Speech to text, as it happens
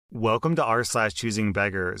Welcome to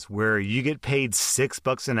r/Choosingbeggars, where you get paid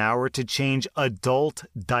 $6 an hour to change adult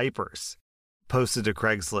diapers. Posted to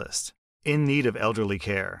Craigslist. In need of elderly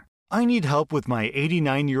care. I need help with my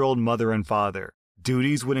 89-year-old mother and father.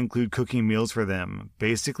 Duties would include cooking meals for them,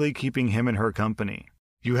 basically keeping him and her company.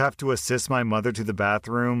 You have to assist my mother to the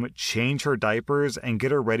bathroom, change her diapers, and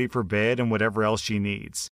get her ready for bed and whatever else she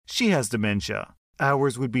needs. She has dementia.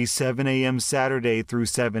 Hours would be 7 a.m. Saturday through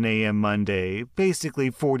 7 a.m. Monday,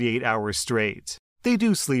 basically 48 hours straight. They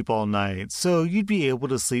do sleep all night, so you'd be able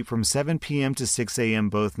to sleep from 7 p.m. to 6 a.m.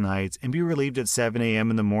 both nights and be relieved at 7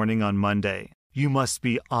 a.m. in the morning on Monday. You must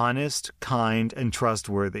be honest, kind, and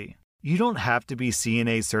trustworthy. You don't have to be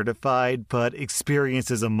CNA certified, but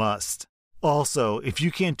experience is a must. Also, if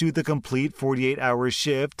you can't do the complete 48-hour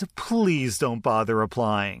shift, please don't bother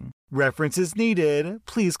applying. References needed.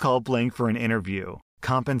 Please call blank for an interview.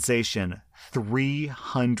 Compensation,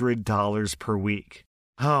 $300 per week.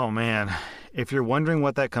 Oh man, if you're wondering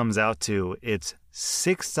what that comes out to, it's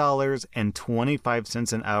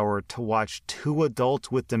 $6.25 an hour to watch two adults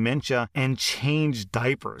with dementia and change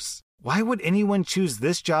diapers. Why would anyone choose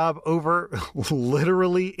this job over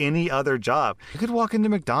literally any other job? You could walk into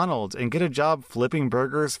McDonald's and get a job flipping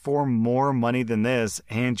burgers for more money than this,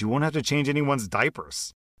 and you won't have to change anyone's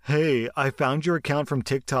diapers. Hey, I found your account from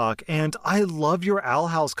TikTok, and I love your Owl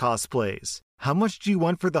House cosplays. How much do you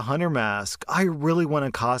want for the Hunter mask? I really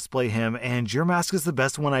want to cosplay him, and your mask is the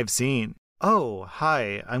best one I've seen. Oh,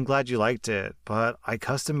 hi, I'm glad you liked it, but I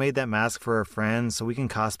custom made that mask for a friend so we can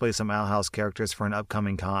cosplay some Owl House characters for an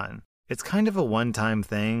upcoming con. It's kind of a one-time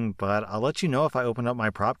thing, but I'll let you know if I open up my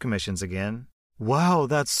prop commissions again. Wow,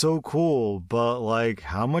 that's so cool, but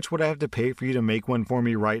how much would I have to pay for you to make one for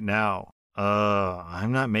me right now?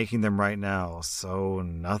 I'm not making them right now, so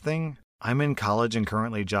nothing? I'm in college and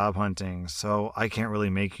currently job hunting, so I can't really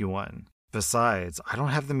make you one. Besides, I don't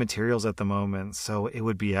have the materials at the moment, so it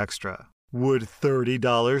would be extra. Would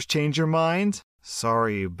 $30 change your mind?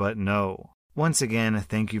 Sorry, but no. Once again,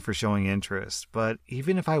 thank you for showing interest, but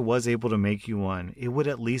even if I was able to make you one, it would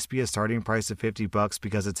at least be a starting price of $50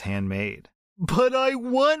 because it's handmade. But I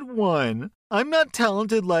want one! I'm not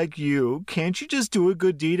talented like you. Can't you just do a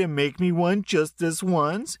good deed and make me one just this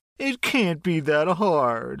once? It can't be that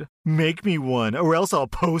hard. Make me one, or else I'll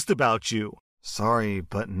post about you. Sorry,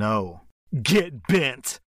 but no. Get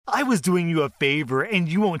bent! I was doing you a favor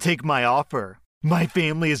and you won't take my offer. My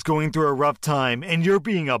family is going through a rough time and you're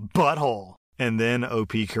being a butthole. And then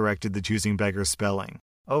OP corrected the Choosing Beggars spelling.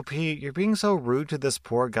 OP, you're being so rude to this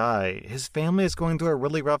poor guy. His family is going through a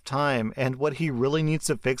really rough time, and what he really needs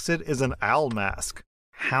to fix it is an owl mask.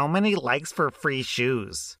 How many likes for free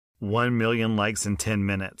shoes? 1 million likes in 10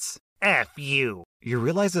 minutes. F you. You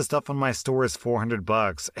realize the stuff on my store is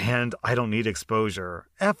 $400, and I don't need exposure.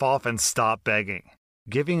 F off and stop begging.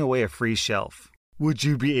 Giving away a free shelf. Would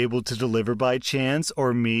you be able to deliver by chance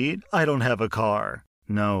or meet? I don't have a car.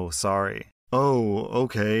 No, sorry. Oh,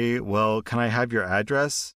 okay. Well, can I have your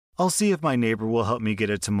address? I'll see if my neighbor will help me get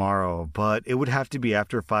it tomorrow, but it would have to be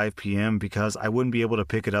after 5 p.m. because I wouldn't be able to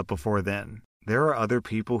pick it up before then. There are other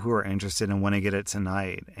people who are interested and want to get it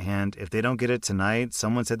tonight, and if they don't get it tonight,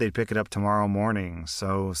 someone said they'd pick it up tomorrow morning,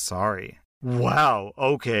 so sorry. Wow,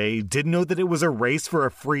 okay. Didn't know that it was a race for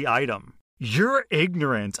a free item. You're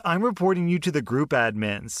ignorant. I'm reporting you to the group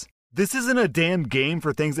admins. This isn't a damn game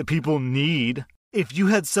for things that people need. If you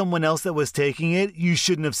had someone else that was taking it, you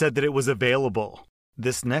shouldn't have said that it was available.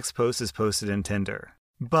 This next post is posted in Tinder.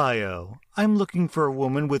 Bio. I'm looking for a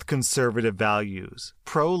woman with conservative values.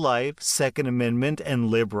 Pro-life, Second Amendment, and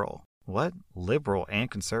liberal. What? Liberal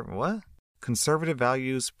and conservative? What? Conservative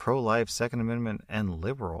values, pro-life, Second Amendment, and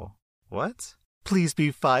liberal. What? Please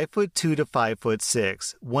be 5'2" to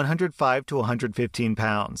 5'6", 105 to 115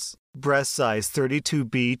 pounds. Breast size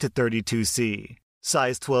 32B to 32C.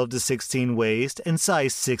 Size 12 to 16 waist, and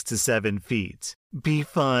size 6 to 7 feet. Be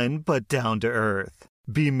fun, but down to earth.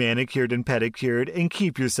 Be manicured and pedicured, and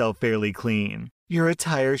keep yourself fairly clean. Your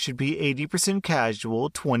attire should be 80%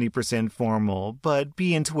 casual, 20% formal, but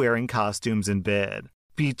be into wearing costumes in bed.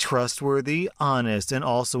 Be trustworthy, honest, and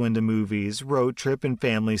also into movies, road trip, and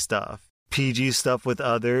family stuff. PG stuff with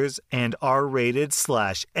others, and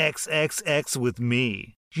R-rated/XXX with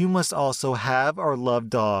me. You must also have or love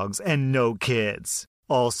dogs and no kids.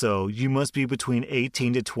 Also, you must be between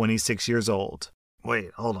 18 to 26 years old.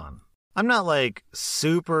 Wait, hold on. I'm not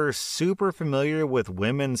super familiar with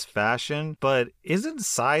women's fashion, but isn't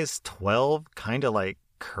size 12 kind of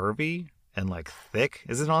curvy and thick?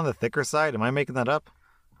 Is it on the thicker side? Am I making that up?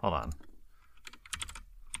 Hold on.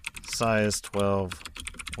 Size 12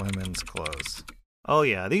 women's clothes. Oh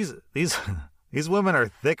yeah, these These women are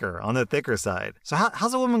thicker, on the thicker side. So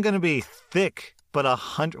how's a woman going to be thick, but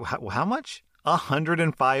how much?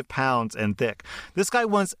 105 pounds and thick. This guy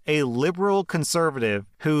wants a liberal conservative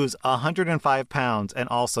who's 105 pounds and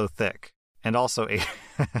also thick. And also 18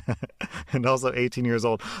 years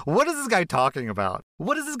old. What is this guy talking about?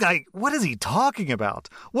 What is he talking about?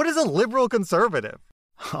 What is a liberal conservative?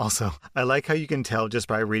 Also, I like how you can tell just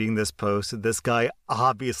by reading this post that this guy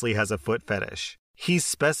obviously has a foot fetish. He's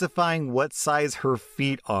specifying what size her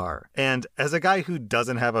feet are. And as a guy who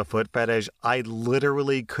doesn't have a foot fetish, I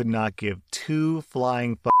literally could not give two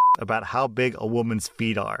flying about how big a woman's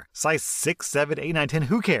feet are. Size 6, 7, 8, 9, 10,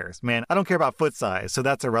 who cares, man? I don't care about foot size, so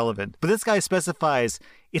that's irrelevant. But this guy specifies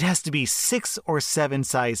it has to be 6 or 7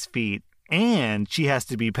 size feet, and she has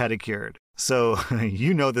to be pedicured. So,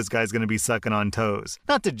 you know this guy's going to be sucking on toes.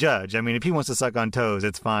 Not to judge. I mean, if he wants to suck on toes,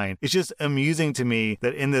 it's fine. It's just amusing to me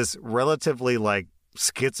that in this relatively,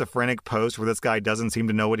 schizophrenic post where this guy doesn't seem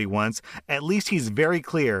to know what he wants, at least he's very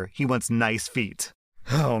clear he wants nice feet.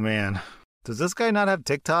 Oh, man. Does this guy not have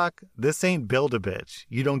TikTok? This ain't Build-A-Bitch.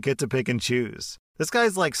 You don't get to pick and choose. This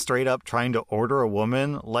guy's straight up trying to order a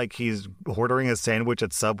woman like he's ordering a sandwich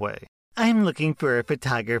at Subway. I'm looking for a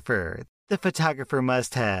photographer. The photographer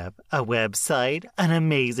must have a website, an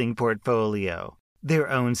amazing portfolio, their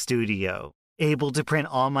own studio, able to print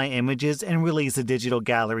all my images and release a digital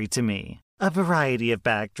gallery to me, a variety of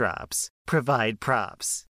backdrops, provide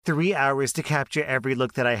props, 3 hours to capture every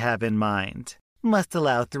look that I have in mind, must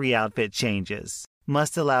allow 3 outfit changes,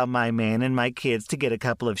 must allow my man and my kids to get a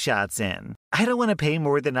couple of shots in. I don't want to pay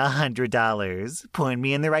more than $100. Point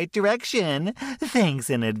me in the right direction. Thanks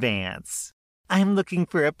in advance. I'm looking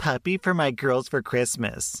for a puppy for my girls for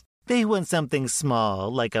Christmas. They want something small,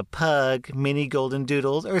 like a pug, mini golden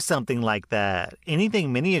doodles, or something like that.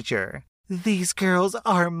 Anything miniature. These girls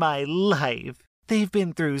are my life. They've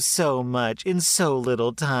been through so much in so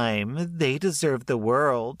little time. They deserve the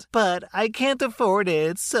world. But I can't afford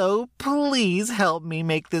it, so please help me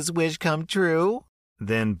make this wish come true.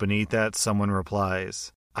 Then beneath that, someone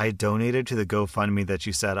replies, I donated to the GoFundMe that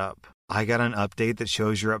you set up. I got an update that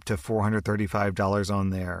shows you're up to $435 on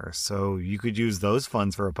there, so you could use those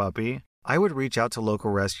funds for a puppy. I would reach out to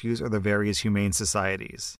local rescues or the various humane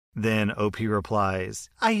societies. Then OP replies,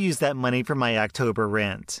 I use that money for my October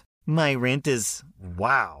rent. My rent is,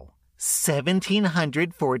 wow,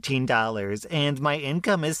 $1,714, and my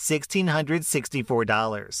income is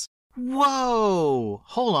 $1,664. Whoa!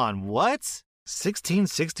 Hold on, what?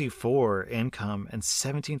 $1,664 income and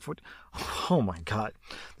 $1,740. Oh my God.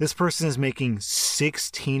 This person is making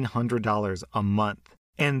 $1,600 a month.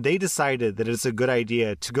 And they decided that it's a good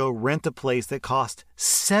idea to go rent a place that cost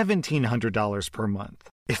 $1,700 per month.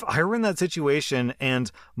 If I were in that situation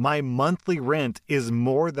and my monthly rent is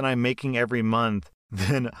more than I'm making every month,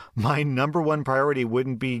 then my number one priority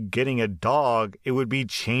wouldn't be getting a dog. It would be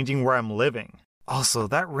changing where I'm living. Also,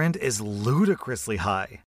 that rent is ludicrously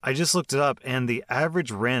high. I just looked it up, and the average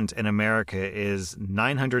rent in America is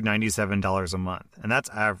 $997 a month, and that's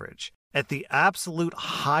average. At the absolute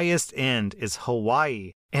highest end is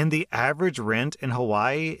Hawaii, and the average rent in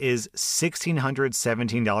Hawaii is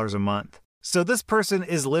 $1,617 a month. So this person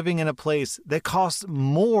is living in a place that costs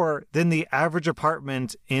more than the average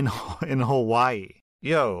apartment in Hawaii.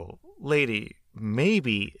 Yo, lady,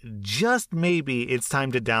 maybe, just maybe, it's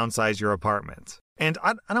time to downsize your apartment. And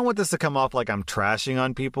I don't want this to come off like I'm trashing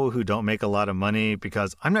on people who don't make a lot of money,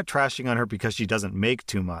 because I'm not trashing on her because she doesn't make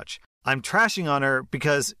too much. I'm trashing on her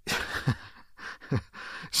because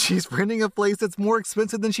she's renting a place that's more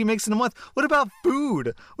expensive than she makes in a month. What about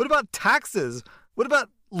food? What about taxes? What about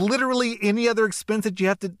literally any other expense that you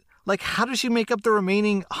have to... how does she make up the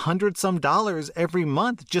remaining $100-some every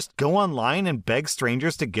month? Just go online and beg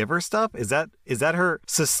strangers to give her stuff? Is that her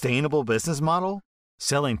sustainable business model?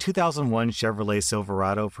 Selling 2001 Chevrolet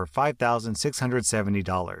Silverado for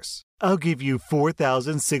 $5,670. I'll give you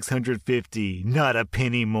 $4,650, not a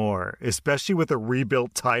penny more, especially with a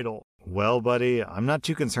rebuilt title. Well, buddy, I'm not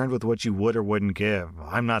too concerned with what you would or wouldn't give.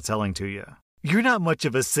 I'm not selling to you. You're not much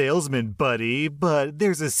of a salesman, buddy, but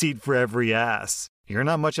there's a seat for every ass. You're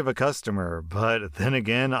not much of a customer, but then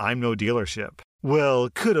again, I'm no dealership. Well,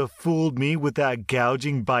 could have fooled me with that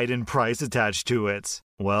gouging Biden price attached to it.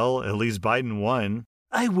 Well, at least Biden won.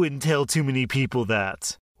 I wouldn't tell too many people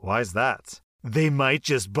that. Why's that? They might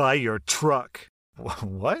just buy your truck.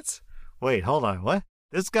 What? Wait, hold on, what?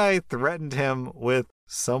 This guy threatened him with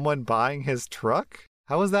someone buying his truck?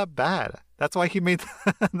 How is that bad? That's why he made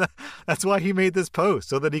this post,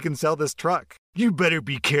 so that he can sell this truck. You better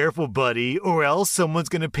be careful, buddy, or else someone's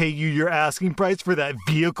gonna pay you your asking price for that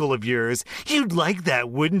vehicle of yours. You'd like that,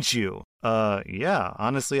 wouldn't you? Yeah,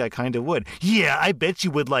 honestly, I kinda would. Yeah, I bet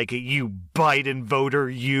you would like it, you Biden voter,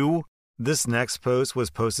 you. This next post was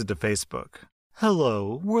posted to Facebook.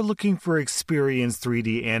 Hello, we're looking for experienced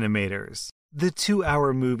 3D animators. The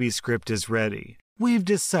 2-hour movie script is ready. We've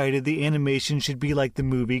decided the animation should be like the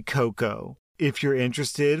movie Coco. If you're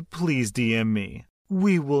interested, please DM me.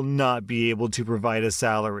 We will not be able to provide a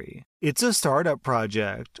salary. It's a startup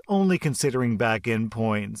project, only considering back-end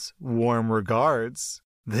points. Warm regards.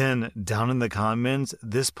 Then, down in the comments,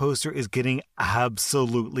 this poster is getting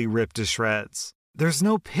absolutely ripped to shreds. There's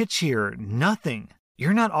no pitch here, nothing.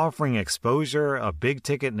 You're not offering exposure, a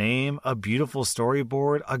big-ticket name, a beautiful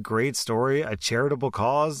storyboard, a great story, a charitable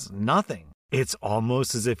cause, nothing. It's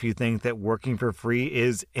almost as if you think that working for free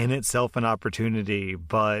is in itself an opportunity,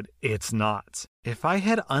 but it's not. If I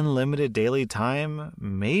had unlimited daily time,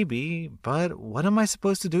 maybe, but what am I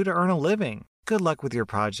supposed to do to earn a living? Good luck with your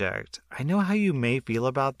project. I know how you may feel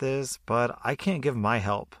about this, but I can't give my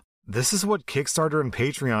help. This is what Kickstarter and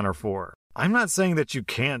Patreon are for. I'm not saying that you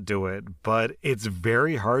can't do it, but it's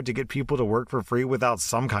very hard to get people to work for free without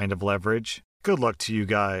some kind of leverage. Good luck to you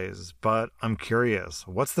guys, but I'm curious,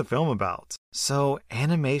 what's the film about? So,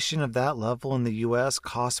 animation of that level in the US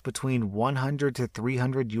costs between $100 to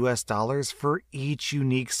 $300 US for each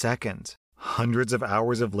unique second. Hundreds of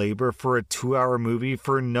hours of labor for a 2-hour movie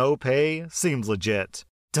for no pay seems legit.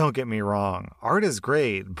 Don't get me wrong, art is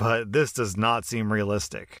great, but this does not seem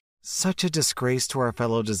realistic. Such a disgrace to our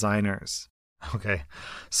fellow designers. Okay,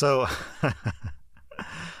 so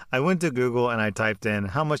I went to Google and I typed in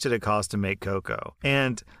how much did it cost to make Coco,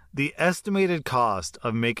 and the estimated cost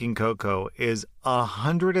of making Coco is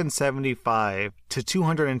 $175 to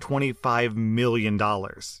 $225 million.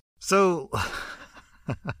 So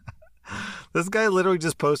this guy literally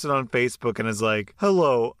just posted on Facebook and is like,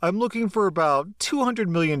 hello, I'm looking for about $200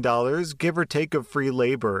 million, give or take, of free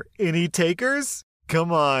labor. Any takers?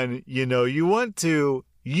 Come on, you know you want to.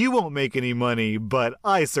 You won't make any money, but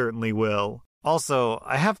I certainly will. Also,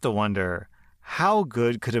 I have to wonder, how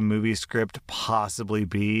good could a movie script possibly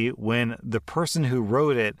be when the person who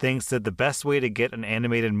wrote it thinks that the best way to get an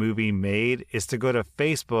animated movie made is to go to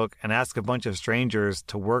Facebook and ask a bunch of strangers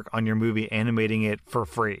to work on your movie animating it for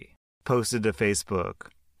free? Posted to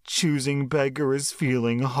Facebook. Choosing Beggar is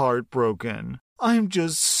feeling heartbroken. I'm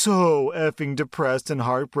just so effing depressed and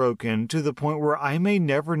heartbroken to the point where I may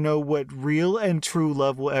never know what real and true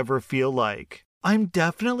love will ever feel like. I'm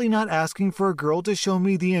definitely not asking for a girl to show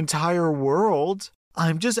me the entire world.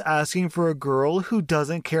 I'm just asking for a girl who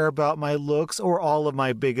doesn't care about my looks or all of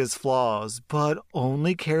my biggest flaws, but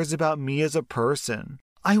only cares about me as a person.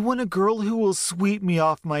 I want a girl who will sweep me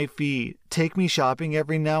off my feet, take me shopping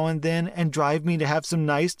every now and then, and drive me to have some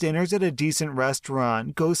nice dinners at a decent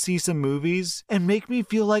restaurant, go see some movies, and make me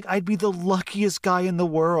feel like I'd be the luckiest guy in the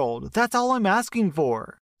world. That's all I'm asking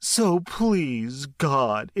for. So please,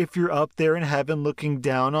 God, if you're up there in heaven looking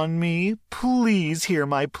down on me, please hear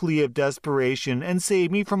my plea of desperation and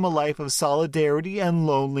save me from a life of solidarity and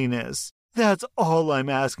loneliness. That's all I'm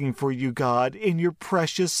asking for you, God, in your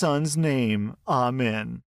precious Son's name.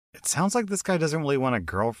 Amen. It sounds like this guy doesn't really want a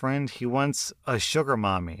girlfriend. He wants a sugar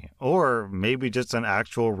mommy, or maybe just an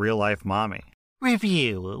actual real-life mommy.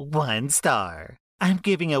 Review 1 star. I'm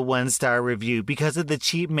giving a 1-star review because of the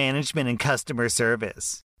cheap management and customer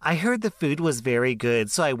service. I heard the food was very good,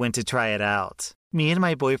 so I went to try it out. Me and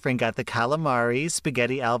my boyfriend got the calamari,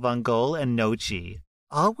 spaghetti al vongole, and gnocchi.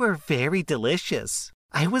 All were very delicious.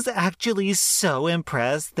 I was actually so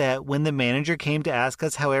impressed that when the manager came to ask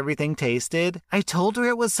us how everything tasted, I told her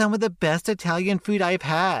it was some of the best Italian food I've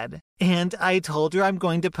had. And I told her I'm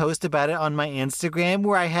going to post about it on my Instagram,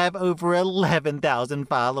 where I have over 11,000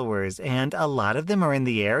 followers, and a lot of them are in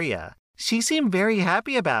the area. She seemed very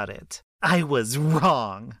happy about it. I was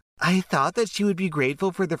wrong. I thought that she would be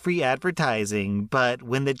grateful for the free advertising, but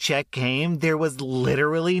when the check came, there was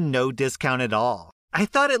literally no discount at all. I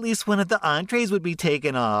thought at least one of the entrees would be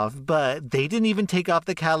taken off, but they didn't even take off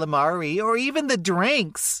the calamari or even the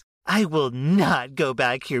drinks. I will not go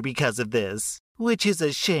back here because of this, which is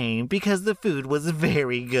a shame because the food was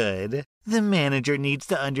very good. The manager needs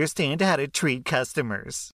to understand how to treat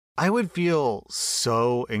customers. I would feel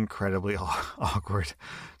so incredibly awkward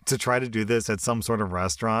to try to do this at some sort of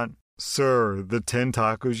restaurant. Sir, the 10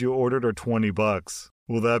 tacos you ordered are $20.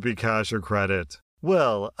 Will that be cash or credit?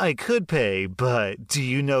 Well, I could pay, but do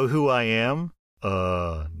you know who I am?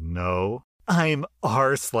 No. I'm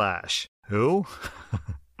r/. Who?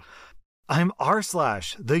 I'm r/,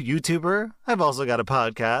 the YouTuber. I've also got a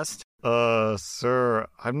podcast. Sir,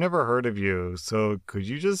 I've never heard of you, so could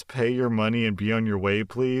you just pay your money and be on your way,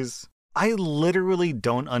 please? I literally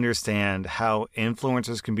don't understand how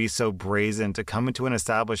influencers can be so brazen to come into an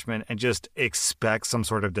establishment and just expect some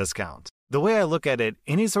sort of discount. The way I look at it,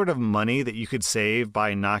 any sort of money that you could save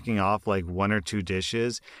by knocking off like one or two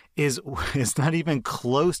dishes is not even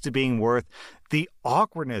close to being worth the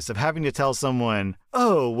awkwardness of having to tell someone,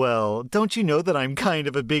 oh, well, don't you know that I'm kind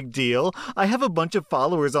of a big deal? I have a bunch of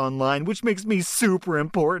followers online, which makes me super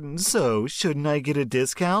important, so shouldn't I get a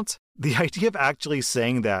discount? The idea of actually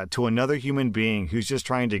saying that to another human being who's just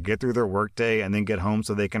trying to get through their workday and then get home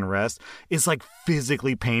so they can rest is like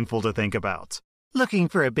physically painful to think about. Looking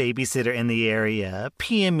for a babysitter in the area?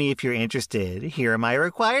 PM me if you're interested. Here are my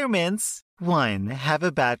requirements. 1. Have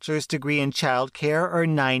a bachelor's degree in childcare or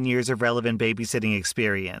 9 years of relevant babysitting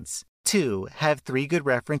experience. 2. Have 3 good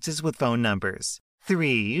references with phone numbers.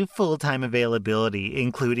 3. Full-time availability,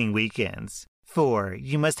 including weekends. 4.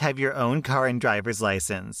 You must have your own car and driver's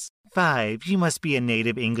license. 5. You must be a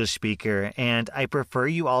native English speaker, and I prefer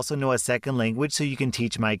you also know a second language so you can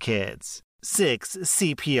teach my kids. 6.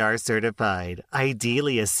 CPR certified,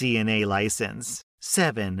 ideally a CNA license.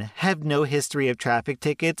 7. Have no history of traffic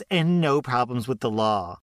tickets and no problems with the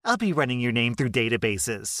law. I'll be running your name through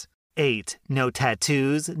databases. 8. No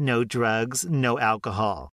tattoos, no drugs, no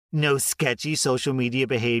alcohol. No sketchy social media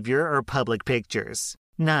behavior or public pictures.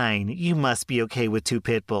 9. You must be okay with 2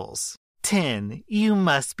 pit bulls. 10. You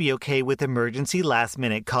must be okay with emergency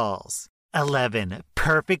last-minute calls. 11.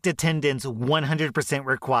 Perfect attendance 100%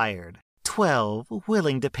 required. 12.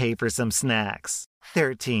 Willing to pay for some snacks.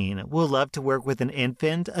 13. Will love to work with an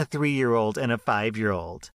infant, a 3-year-old, and a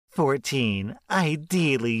 5-year-old. 14.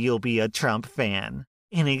 Ideally, you'll be a Trump fan.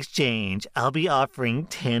 In exchange, I'll be offering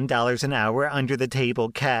 $10 an hour under the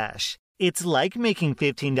table cash. It's like making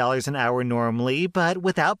 $15 an hour normally, but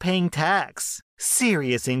without paying tax.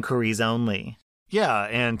 Serious inquiries only. Yeah,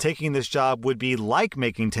 and taking this job would be like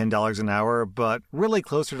making $10 an hour, but really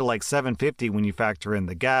closer to like $7.50 when you factor in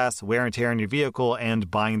the gas, wear and tear on your vehicle,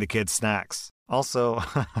 and buying the kids snacks. Also,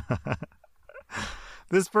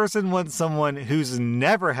 this person wants someone who's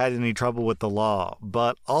never had any trouble with the law,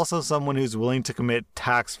 but also someone who's willing to commit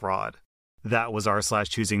tax fraud. That was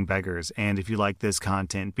r/choosingbeggars, and if you like this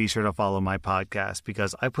content, be sure to follow my podcast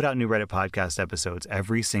because I put out new Reddit podcast episodes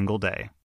every single day.